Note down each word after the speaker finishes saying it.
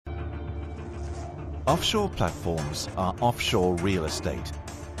Offshore platforms are offshore real estate,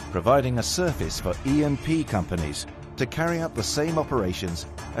 providing a surface for E&P companies to carry out the same operations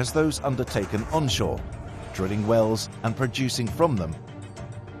as those undertaken onshore, drilling wells and producing from them,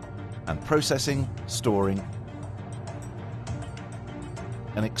 and processing, storing,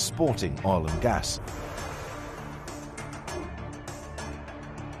 and exporting oil and gas.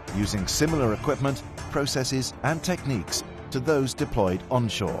 Using similar equipment, processes, and techniques to those deployed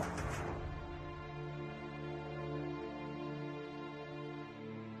onshore.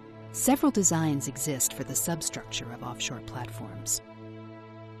 Several designs exist for the substructure of offshore platforms.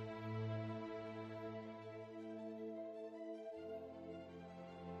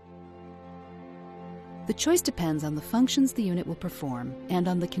 The choice depends on the functions the unit will perform and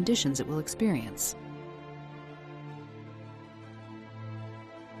on the conditions it will experience.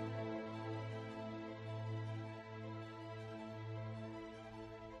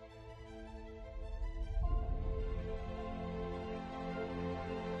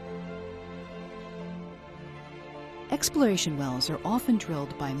 Exploration wells are often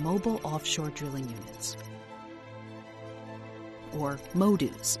drilled by mobile offshore drilling units, or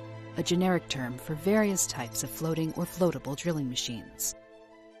MODUs, a generic term for various types of floating or floatable drilling machines.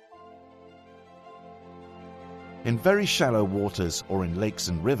 In very shallow waters or in lakes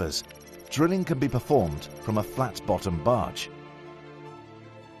and rivers, drilling can be performed from a flat-bottom barge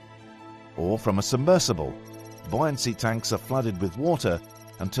or from a submersible. Buoyancy tanks are flooded with water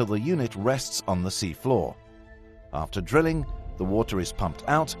until the unit rests on the sea floor. After drilling, the water is pumped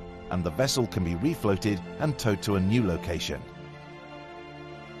out and the vessel can be refloated and towed to a new location.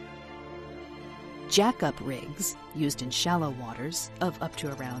 Jack-up rigs, used in shallow waters of up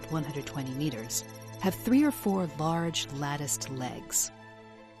to around 120 meters, have 3 or 4 large latticed legs.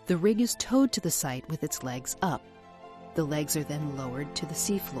 The rig is towed to the site with its legs up. The legs are then lowered to the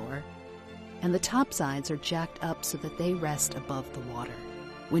seafloor, and the top sides are jacked up so that they rest above the water.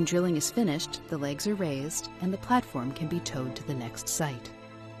 When drilling is finished, the legs are raised and the platform can be towed to the next site.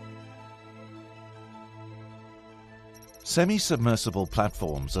 Semi-submersible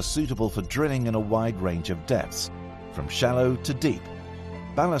platforms are suitable for drilling in a wide range of depths, from shallow to deep.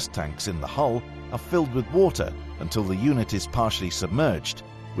 Ballast tanks in the hull are filled with water until the unit is partially submerged,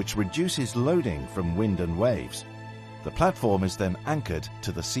 which reduces loading from wind and waves. The platform is then anchored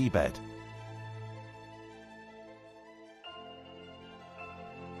to the seabed.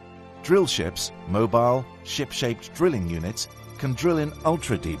 Drill ships, mobile, ship-shaped drilling units, can drill in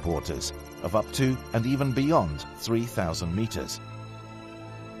ultra-deep waters of up to and even beyond 3,000 meters.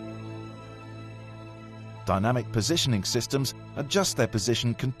 Dynamic positioning systems adjust their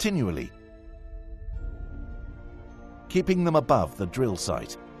position continually, keeping them above the drill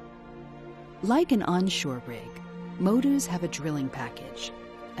site. Like an onshore rig, MODUs have a drilling package,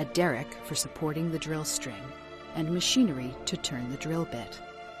 a derrick for supporting the drill string, and machinery to turn the drill bit.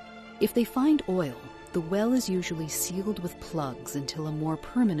 If they find oil, the well is usually sealed with plugs until a more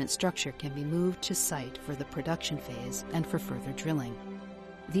permanent structure can be moved to site for the production phase and for further drilling.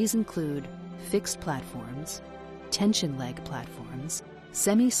 These include fixed platforms, tension leg platforms,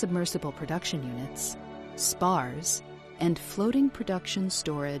 semi-submersible production units, spars, and floating production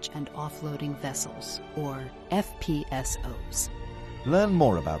storage and offloading vessels, or FPSOs. Learn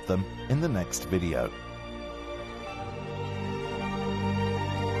more about them in the next video.